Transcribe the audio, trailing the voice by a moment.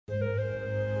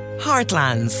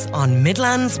Heartlands on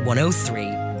Midlands 103.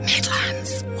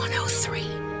 Midlands 103.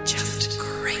 Just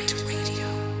great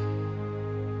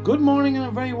radio. Good morning and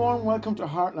a very warm welcome to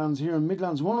Heartlands here in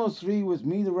Midlands 103 with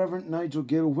me, the Reverend Nigel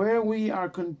Gill, where we are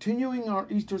continuing our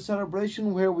Easter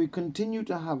celebration, where we continue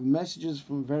to have messages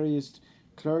from various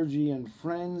clergy and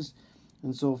friends.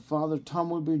 And so Father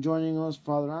Tom will be joining us,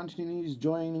 Father Anthony is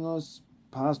joining us,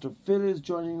 Pastor Phil is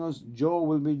joining us, Joe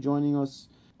will be joining us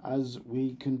as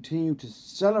we continue to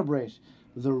celebrate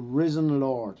the risen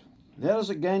Lord. Let us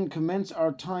again commence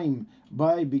our time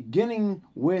by beginning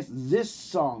with this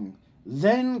song,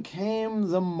 Then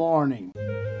Came the Morning.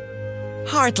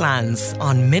 Heartlands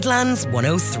on Midlands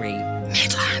 103.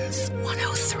 Midlands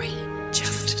 103.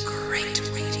 Just great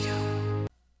radio.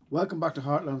 Welcome back to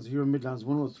Heartlands here in Midlands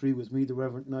 103 with me, the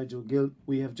Reverend Nigel Gill.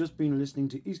 We have just been listening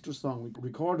to Easter song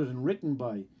recorded and written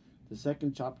by the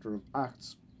second chapter of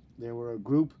Acts. They were a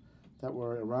group that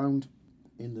were around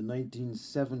in the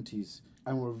 1970s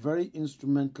and were very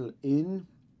instrumental in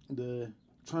the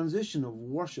transition of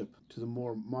worship to the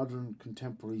more modern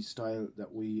contemporary style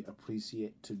that we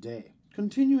appreciate today.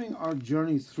 Continuing our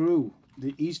journey through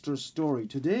the Easter story,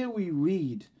 today we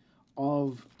read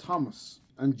of Thomas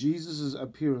and Jesus'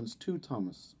 appearance to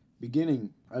Thomas, beginning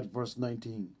at verse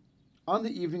 19. On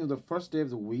the evening of the first day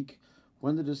of the week,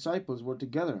 when the disciples were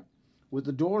together, with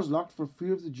the doors locked for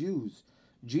fear of the Jews,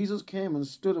 Jesus came and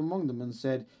stood among them and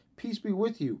said, "Peace be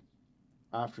with you."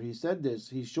 After he said this,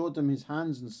 he showed them his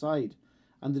hands and side,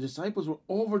 and the disciples were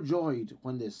overjoyed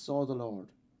when they saw the Lord.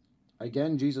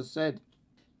 Again Jesus said,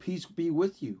 "Peace be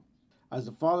with you. As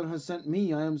the Father has sent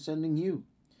me, I am sending you."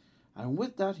 And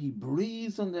with that he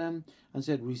breathed on them and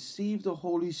said, "Receive the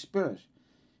Holy Spirit.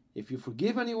 If you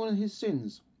forgive anyone his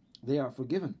sins, they are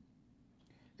forgiven.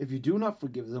 If you do not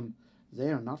forgive them, they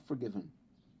are not forgiven."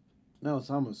 Now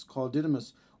Thomas, called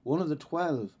Didymus, one of the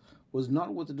 12, was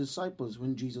not with the disciples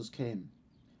when Jesus came.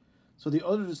 So the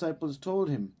other disciples told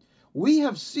him, "We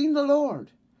have seen the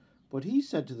Lord." But he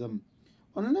said to them,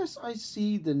 "Unless I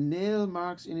see the nail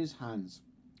marks in his hands,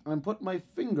 and put my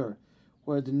finger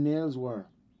where the nails were,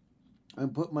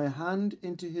 and put my hand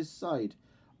into his side,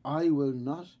 I will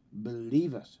not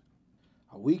believe it."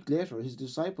 A week later his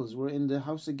disciples were in the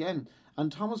house again, and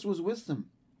Thomas was with them.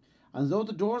 And though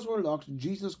the doors were locked,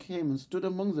 Jesus came and stood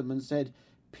among them and said,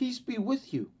 "Peace be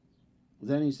with you."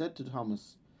 Then he said to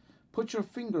Thomas, "Put your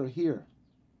finger here.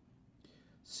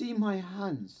 See my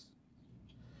hands.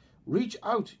 Reach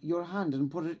out your hand and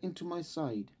put it into my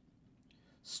side.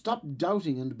 Stop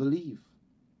doubting and believe."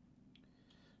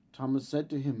 Thomas said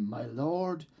to him, "My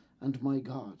Lord and my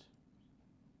God."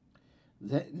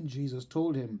 Then Jesus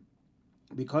told him,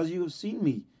 "Because you have seen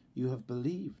me, you have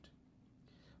believed.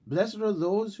 Blessed are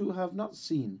those who have not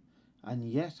seen and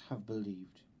yet have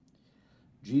believed."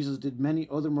 Jesus did many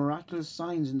other miraculous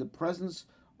signs in the presence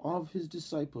of his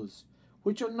disciples,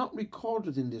 which are not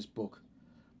recorded in this book,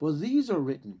 but these are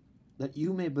written that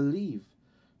you may believe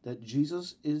that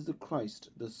Jesus is the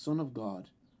Christ, the Son of God,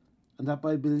 and that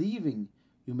by believing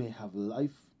you may have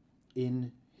life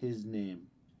in his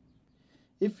name.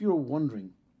 If you're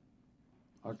wondering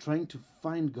or trying to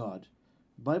find God,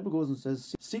 the Bible goes and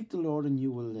says, "Seek the Lord and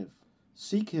you will live.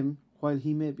 Seek him while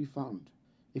he may be found."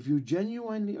 If you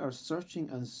genuinely are searching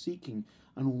and seeking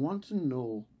and want to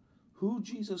know who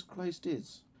Jesus Christ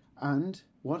is and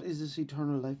what is this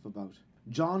eternal life about,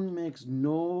 John makes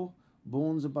no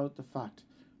bones about the fact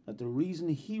that the reason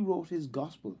he wrote his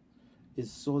gospel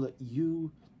is so that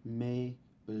you may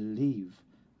believe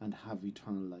and have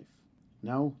eternal life.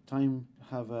 Now, time to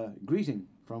have a greeting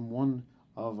from one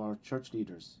of our church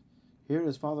leaders. Here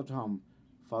is Father Tom,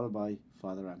 followed by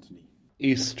Father Anthony.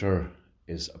 Easter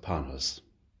is upon us,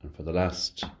 and for the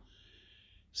last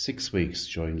 6 weeks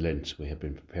during Lent we have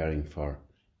been preparing for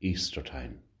Easter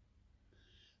time.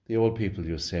 The old people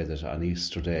used to say that on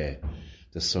Easter Day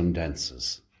the sun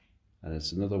dances, and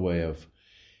it's another way of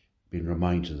being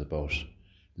reminded about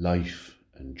life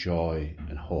and joy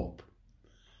and hope.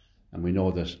 And we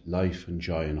know that life and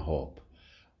joy and hope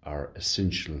are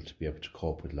essential to be able to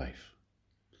cope with life.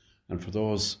 And for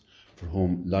those for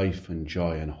whom life and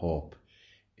joy and hope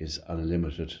is an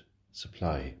unlimited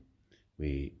supply,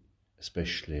 we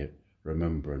especially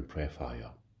remember and pray for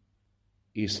you.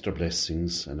 Easter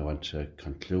blessings, and I want to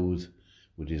conclude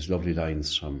with these lovely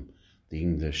lines from the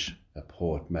English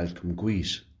poet Malcolm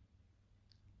Guite,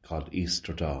 called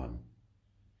Easter Dawn.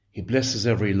 He blesses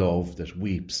every love that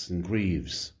weeps and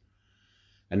grieves,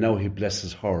 and now he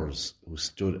blesses hers who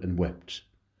stood and wept,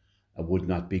 and would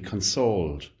not be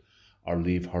consoled or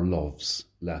leave her love's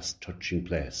last touching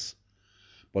place,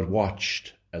 but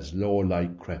watched as low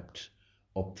light crept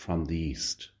up from the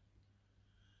east.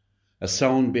 A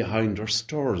sound behind her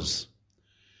stirs,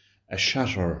 a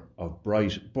shatter of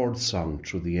bright bird song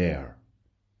through the air.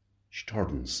 She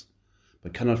turns,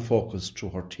 but cannot focus through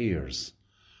her tears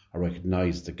or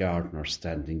recognise the gardener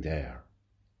standing there.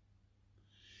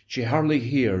 She hardly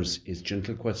hears his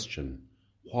gentle question,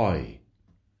 "Why?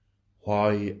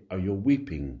 Why are you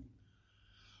weeping?"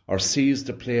 or sees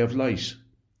the play of light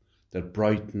that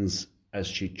brightens as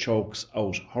she chokes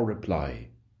out her reply.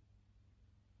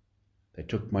 They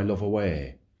took my love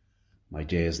away, my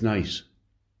day is night.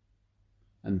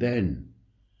 And then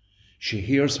she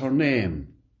hears her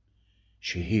name,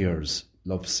 she hears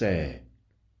love say,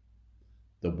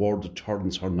 the word that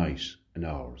turns her night and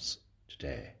ours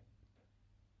today.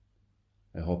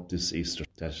 I hope this Easter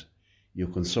that you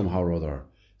can somehow or other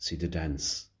see the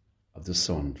dance of the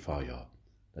sun for you,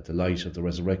 that the light of the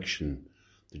resurrection,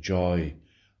 the joy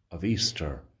of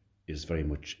Easter is very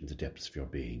much in the depths of your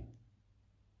being.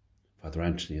 Father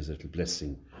Anthony has a little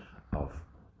blessing of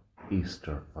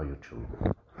Easter for you too.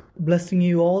 Blessing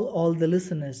you all the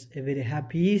listeners, a very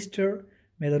happy Easter.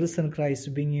 May the risen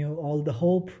Christ bring you all the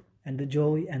hope and the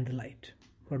joy and the light.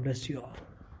 God bless you all.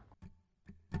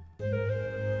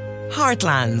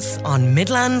 Heartlands on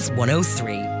Midlands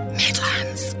 103.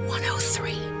 Midlands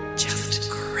 103. Just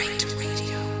great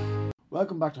radio.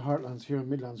 Welcome back to Heartlands here in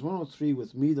Midlands 103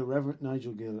 with me, the Reverend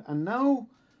Nigel Gill. And now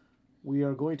we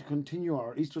are going to continue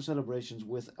our Easter celebrations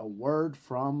with a word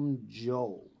from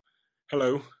Joe.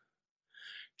 Hello.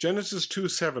 Genesis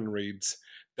 2:7 reads,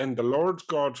 "Then the Lord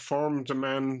God formed a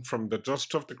man from the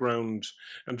dust of the ground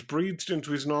and breathed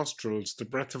into his nostrils the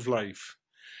breath of life,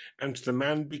 and the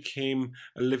man became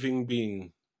a living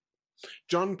being."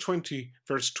 John 20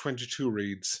 verse 22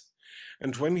 reads,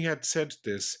 "And when he had said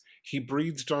this, he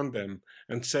breathed on them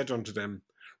and said unto them,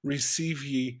 Receive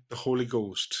ye the Holy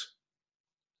Ghost."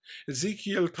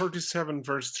 Ezekiel 37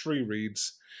 verse 3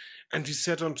 reads, "And he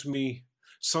said unto me,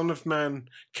 Son of man,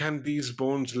 can these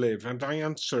bones live? And I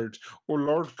answered, O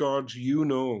Lord God, you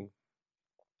know."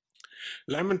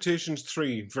 Lamentations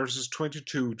 3 verses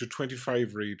 22 to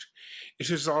 25 read, "It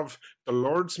is of the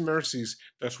Lord's mercies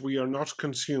that we are not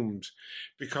consumed,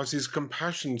 because his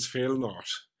compassions fail not.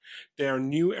 They are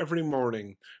new every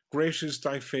morning. Great is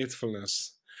thy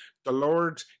faithfulness. The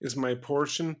Lord is my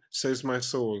portion, says my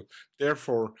soul.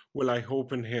 Therefore will I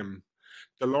hope in him.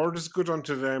 The Lord is good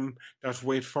unto them that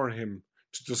wait for him,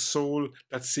 to the soul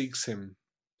that seeks him."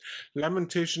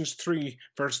 Lamentations 3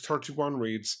 verse 31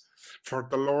 reads, "For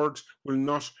the Lord will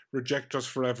not reject us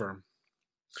forever."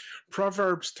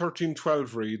 Proverbs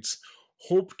 13:12 reads,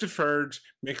 "Hope deferred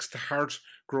makes the heart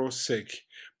grow sick,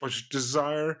 but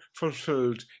desire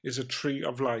fulfilled is a tree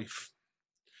of life."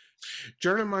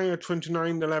 Jeremiah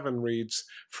 29:11 reads,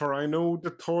 "For I know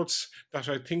the thoughts that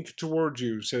I think toward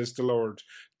you, says the Lord,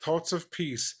 thoughts of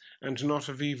peace and not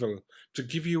of evil, to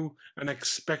give you an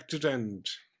expected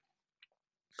end."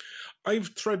 I've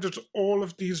threaded all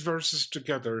of these verses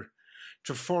together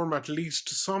to form at least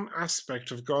some aspect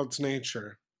of God's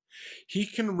nature. He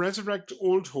can resurrect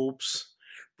old hopes,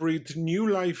 breathe new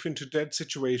life into dead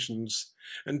situations,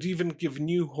 and even give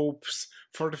new hopes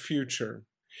for the future.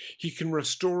 He can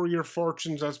restore your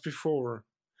fortunes as before.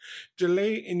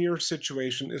 Delay in your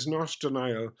situation is not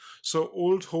denial, so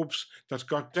old hopes that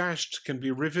got dashed can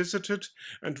be revisited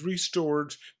and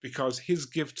restored because his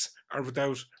gifts are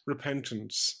without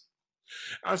repentance.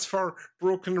 As for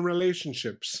broken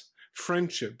relationships,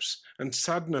 friendships, and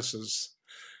sadnesses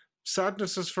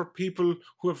for people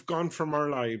who have gone from our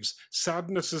lives,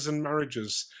 sadnesses in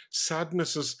marriages,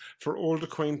 sadnesses for old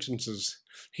acquaintances,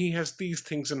 he has these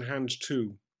things in hand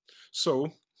too.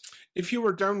 So, if you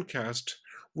are downcast,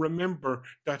 remember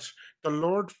that the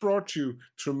Lord brought you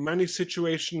through many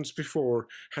situations before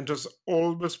and has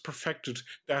always perfected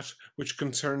that which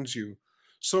concerns you.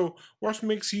 So, what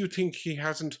makes you think he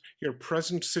hasn't your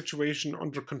present situation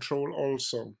under control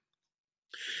also?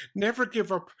 Never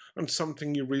give up on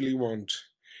something you really want.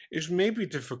 It may be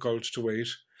difficult to wait,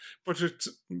 but it's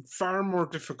far more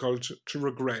difficult to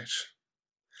regret.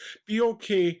 Be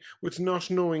okay with not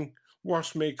knowing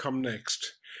what may come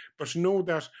next, but know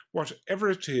that whatever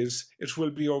it is, it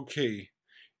will be okay.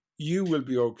 You will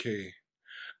be okay.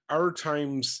 Our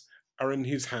times are in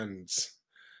his hands.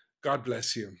 God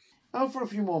bless you. Now for a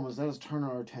few moments, let us turn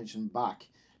our attention back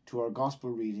to our gospel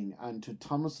reading and to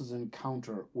Thomas's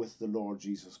encounter with the Lord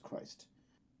Jesus Christ.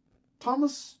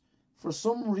 Thomas, for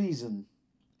some reason,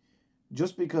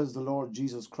 just because the Lord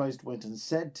Jesus Christ went and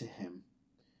said to him,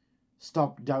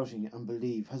 "Stop doubting and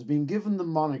believe," has been given the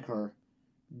moniker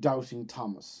Doubting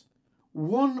Thomas.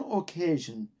 One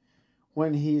occasion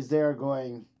when he is there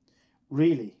going,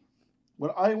 "Really?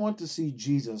 Well, I want to see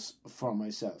Jesus for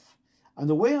myself. And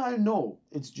the way I know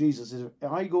it's Jesus is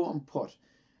if I go and put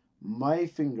my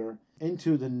finger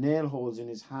into the nail holes in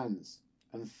his hands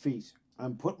and feet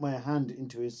and put my hand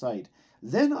into his side.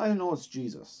 Then I'll know it's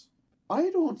Jesus. I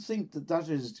don't think that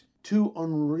is too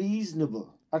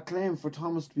unreasonable a claim for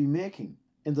Thomas to be making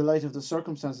in the light of the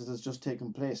circumstances that's just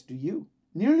taken place. Do you?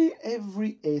 Nearly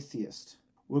every atheist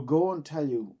will go and tell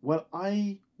you, well,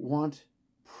 I want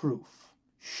proof.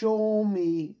 Show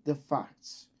me the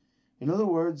facts. In other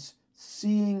words,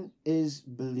 seeing is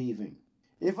believing.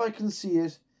 If I can see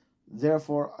it,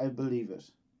 therefore I believe it.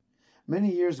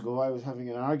 Many years ago, I was having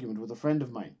an argument with a friend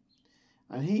of mine,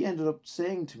 and he ended up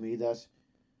saying to me that,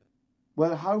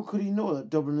 well, how could he know that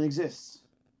Dublin exists?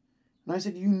 And I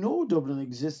said, you know Dublin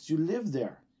exists, you live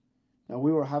there. Now,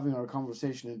 we were having our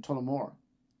conversation in Tullamore.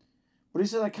 But he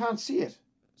said, I can't see it,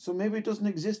 so maybe it doesn't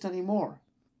exist anymore.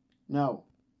 Now,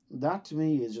 that to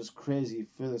me is just crazy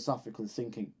philosophical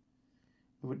thinking,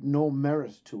 with no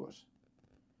merit to it.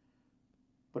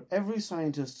 But every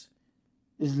scientist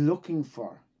is looking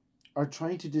for, or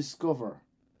trying to discover,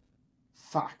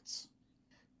 facts.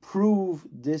 Prove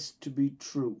this to be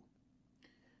true.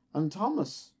 And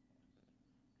Thomas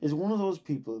is one of those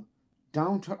people,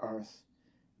 down to earth,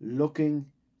 looking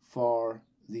for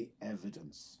the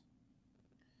evidence.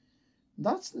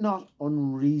 That's not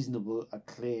unreasonable a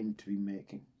claim to be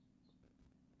making.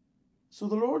 So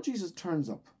the Lord Jesus turns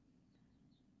up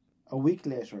a week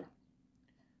later,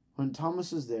 when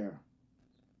Thomas is there,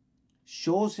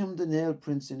 shows him the nail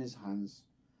prints in his hands,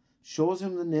 shows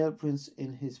him the nail prints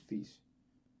in his feet,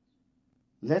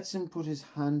 lets him put his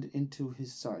hand into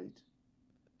his side.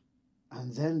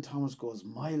 And then Thomas goes,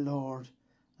 my Lord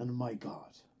and my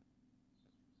God.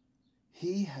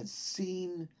 He had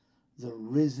seen the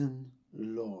risen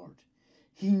Lord.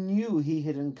 He knew he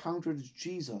had encountered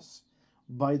Jesus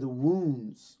by the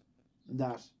wounds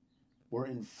that were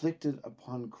inflicted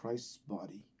upon Christ's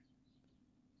body.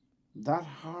 That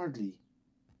hardly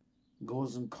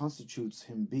goes and constitutes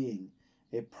him being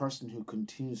a person who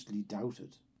continuously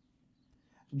doubted.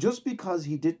 Just because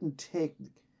he didn't take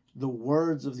the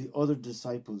words of the other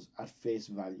disciples at face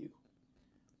value.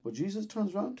 But Jesus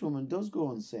turns around to him and does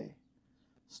go and say,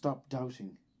 stop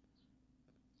doubting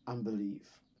and believe.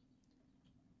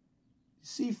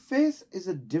 See, faith is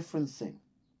a different thing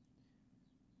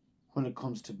when it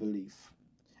comes to belief.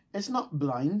 It's not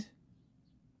blind.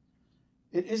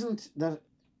 It isn't that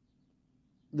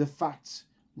the facts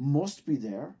must be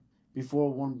there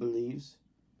before one believes.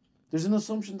 There's an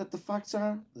assumption that the facts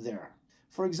are there.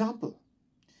 For example,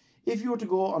 if you were to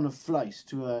go on a flight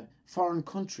to a foreign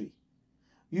country,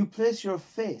 you place your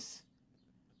faith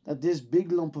that this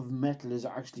big lump of metal is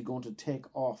actually going to take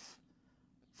off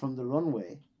from the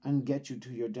runway and get you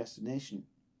to your destination.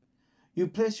 You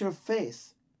place your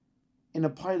faith in a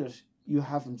pilot you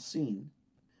haven't seen.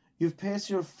 You've placed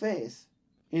your faith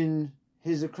in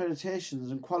his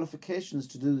accreditations and qualifications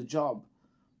to do the job,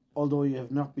 although you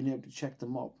have not been able to check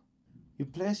them up. You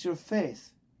place your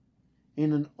faith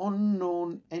in an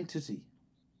unknown entity.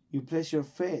 You place your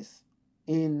faith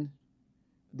in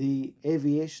the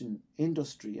aviation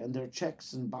industry and their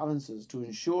checks and balances to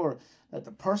ensure that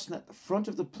the person at the front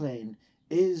of the plane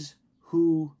is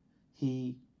who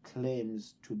he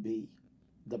claims to be,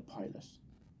 the pilot.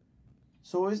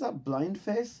 So is that blind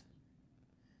faith?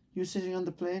 You sitting on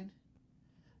the plane?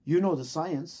 You know the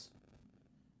science.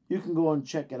 You can go and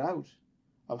check it out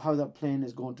of how that plane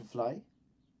is going to fly.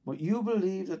 But you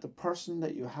believe that the person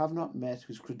that you have not met,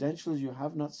 whose credentials you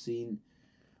have not seen,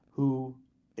 who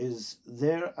is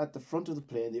there at the front of the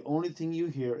plane, the only thing you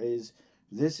hear is,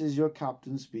 this is your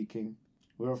captain speaking.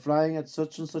 We're flying at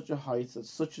such and such a height, at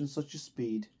such and such a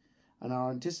speed, and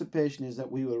our anticipation is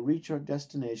that we will reach our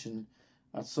destination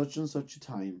at such and such a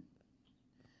time.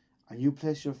 And you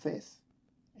place your faith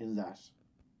in that.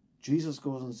 Jesus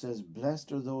goes and says,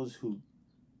 blessed are those who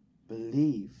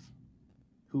believe,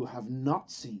 who have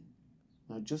not seen.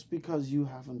 Now, just because you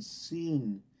haven't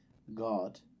seen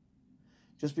God,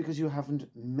 just because you haven't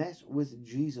met with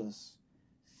Jesus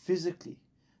physically,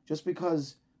 just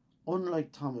because,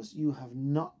 unlike Thomas, you have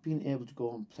not been able to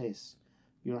go and place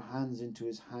your hands into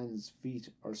his hands, feet,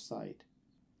 or side,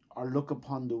 or look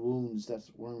upon the wounds that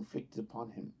were inflicted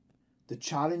upon him. The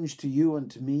challenge to you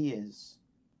and to me is,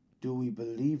 do we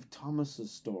believe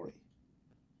Thomas's story?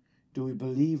 Do we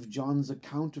believe John's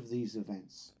account of these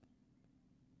events?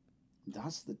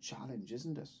 That's the challenge,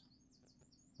 isn't it?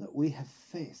 That we have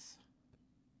faith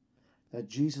that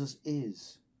Jesus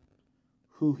is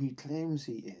who he claims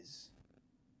he is.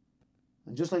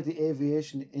 And just like the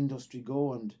aviation industry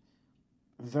go and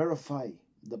verify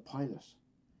the pilot,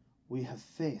 we have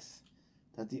faith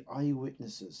that the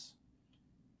eyewitnesses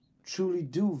truly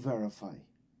do verify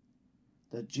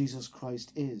that Jesus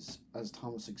Christ is, as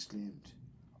Thomas exclaimed,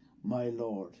 my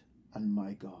Lord and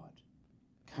my God?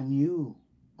 Can you,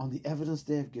 on the evidence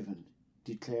they've given,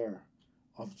 declare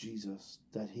of Jesus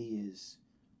that he is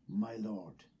my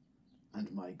Lord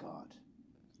and my God?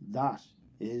 That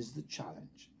is the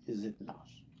challenge, is it not?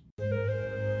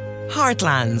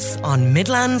 Heartlands on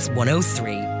Midlands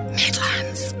 103.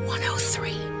 Midlands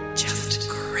 103. Just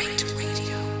great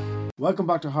radio. Welcome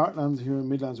back to Heartlands here in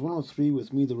Midlands 103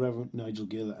 with me, the Reverend Nigel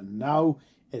Gill. And now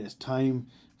it is time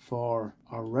for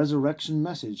our resurrection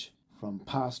message from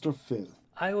Pastor Phil.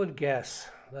 I would guess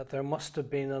that there must have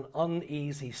been an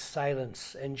uneasy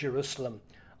silence in Jerusalem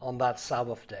on that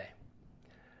Sabbath day.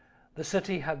 The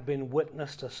city had been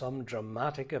witness to some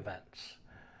dramatic events.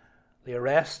 The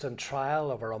arrest and trial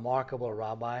of a remarkable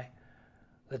rabbi,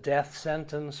 the death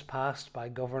sentence passed by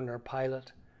Governor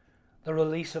Pilate, the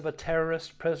release of a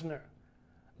terrorist prisoner,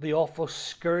 the awful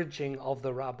scourging of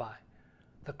the rabbi,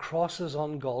 the crosses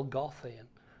on Golgotha, and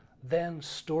then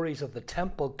stories of the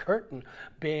temple curtain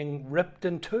being ripped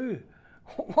in two.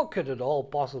 What could it all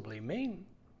possibly mean?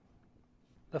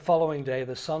 The following day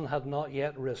the sun had not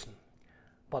yet risen,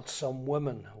 but some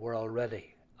women were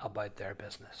already about their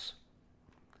business.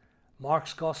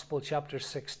 Mark's Gospel, chapter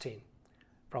 16,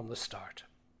 from the start.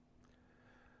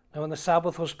 Now when the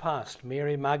Sabbath was past,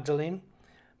 Mary Magdalene,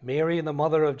 Mary the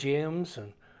mother of James,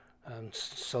 and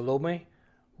Salome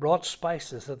brought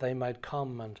spices that they might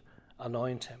come and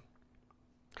anoint him.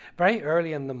 Very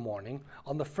early in the morning,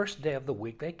 on the first day of the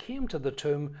week, they came to the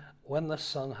tomb when the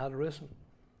sun had risen.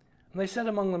 And they said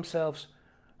among themselves,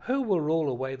 "Who will roll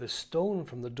away the stone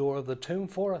from the door of the tomb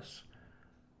for us?"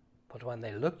 But when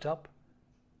they looked up,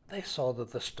 they saw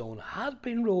that the stone had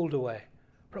been rolled away,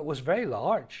 for it was very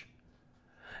large.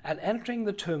 And entering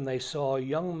the tomb, they saw a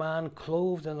young man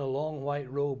clothed in a long white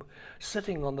robe,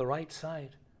 sitting on the right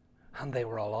side. And they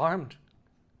were alarmed.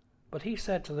 But he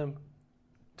said to them,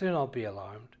 "Do not be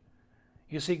alarmed.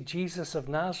 You seek Jesus of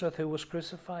Nazareth, who was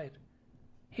crucified.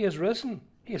 He is risen.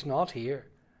 He is not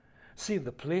here. See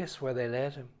the place where they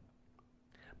laid him.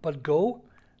 But go,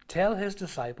 tell his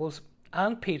disciples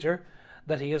and Peter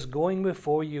that he is going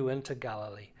before you into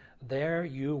Galilee. There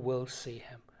you will see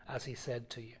him, as he said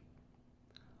to you."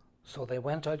 So they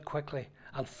went out quickly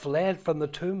and fled from the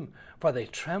tomb, for they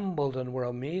trembled and were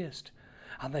amazed.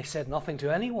 And they said nothing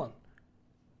to anyone,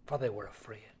 for they were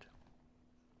afraid.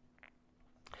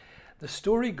 The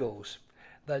story goes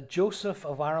that Joseph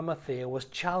of Arimathea was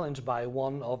challenged by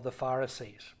one of the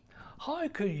Pharisees. "How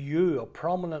could you, a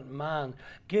prominent man,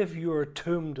 give your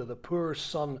tomb to the poor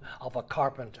son of a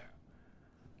carpenter?"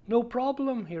 "No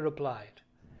problem," he replied.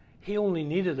 "He only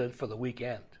needed it for the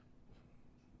weekend."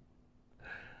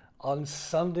 On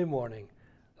Sunday morning,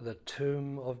 the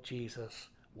tomb of Jesus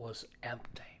was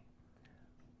empty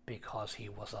because he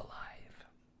was alive.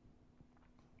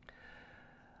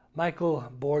 Michael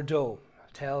Bordeaux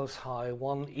tells how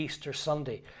one Easter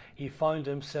Sunday he found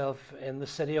himself in the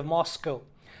city of Moscow,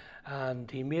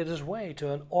 and he made his way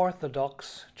to an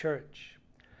Orthodox church.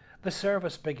 The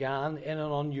service began in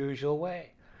an unusual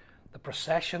way. The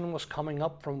procession was coming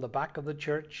up from the back of the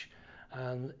church,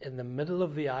 and in the middle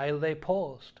of the aisle they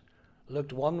paused,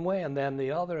 looked one way and then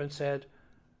the other, and said,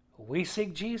 "We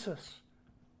seek Jesus.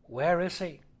 Where is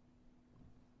he?"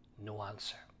 No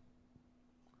answer.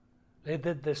 They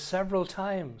did this several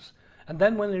times, and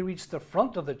then when they reached the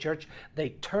front of the church, they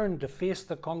turned to face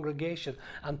the congregation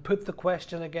and put the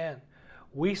question again.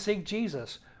 "We seek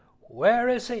Jesus. Where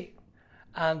is he?"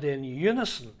 And in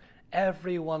unison,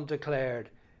 everyone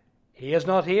declared, "He is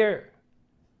not here.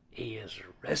 He is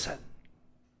risen."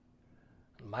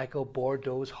 Michael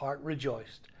Bordeaux's heart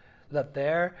rejoiced that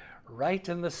there, right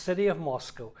in the city of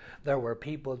Moscow, there were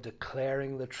people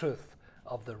declaring the truth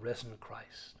of the risen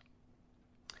Christ.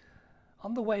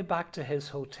 On the way back to his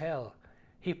hotel,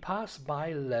 he passed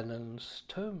by Lenin's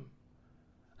tomb.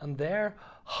 And there,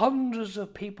 hundreds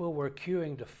of people were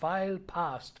queuing to file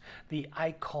past the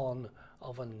icon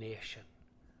of a nation.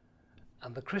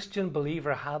 And the Christian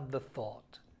believer had the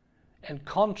thought, in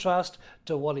contrast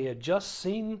to what he had just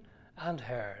seen and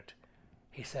heard,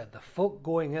 he said, the folk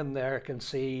going in there can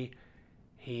see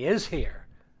he is here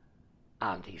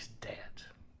and he's dead.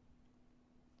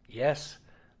 Yes,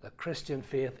 the Christian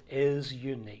faith is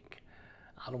unique.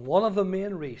 And one of the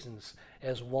main reasons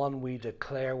is one we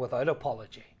declare without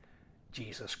apology: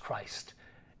 Jesus Christ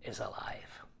is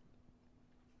alive.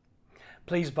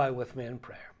 Please bow with me in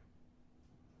prayer.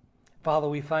 Father,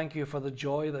 we thank you for the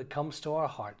joy that comes to our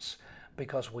hearts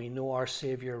because we know our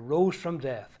Saviour rose from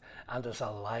death and is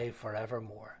alive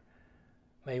forevermore.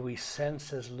 May we sense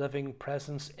his living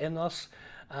presence in us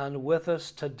and with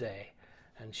us today,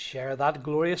 and share that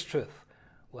glorious truth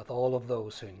with all of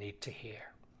those who need to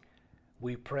hear.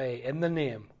 We pray in the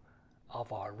name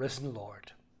of our risen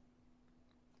Lord.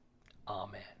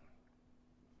 Amen.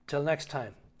 Till next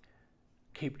time,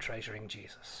 keep treasuring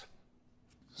Jesus.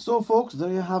 So folks,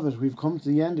 there you have it. We've come to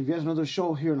the end of yet another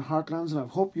show here in Heartlands, and I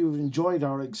hope you've enjoyed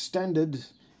our extended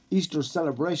Easter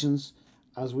celebrations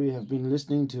as we have been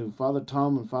listening to Father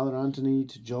Tom and Father Anthony,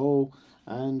 to Joe,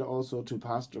 and also to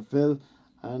Pastor Phil,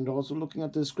 and also looking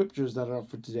at the scriptures that are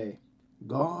for today.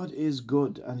 God is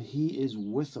good and He is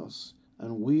with us,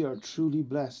 and we are truly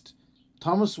blessed.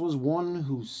 Thomas was one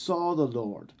who saw the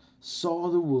Lord, saw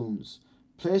the wounds,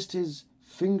 placed his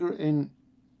finger in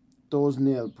those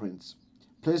nail prints,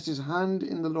 placed his hand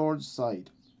in the Lord's side.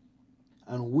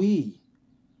 And we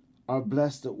are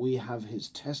blessed that we have his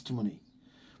testimony.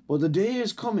 But the day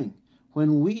is coming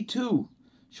when we too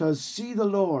shall see the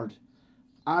Lord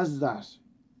as that,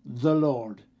 the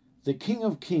Lord, the King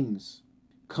of Kings,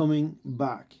 coming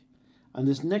back. And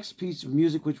this next piece of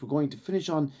music which we're going to finish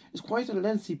on is quite a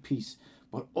lengthy piece,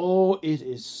 but oh, it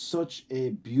is such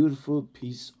a beautiful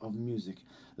piece of music.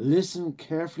 Listen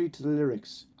carefully to the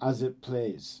lyrics as it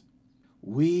plays.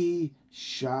 We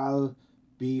shall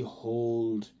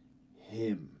behold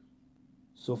him.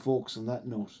 So folks, on that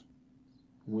note,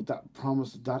 with that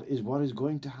promise that is what is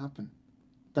going to happen,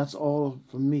 that's all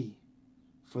from me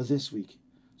for this week.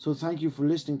 So thank you for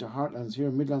listening to Heartlands here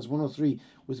in Midlands 103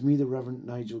 with me, the Reverend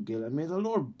Nigel Gill. And may the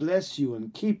Lord bless you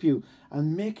and keep you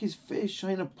and make his face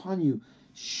shine upon you,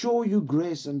 show you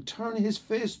grace and turn his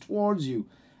face towards you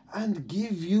and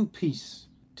give you peace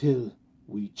till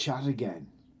we chat again.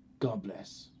 God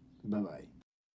bless. Bye-bye.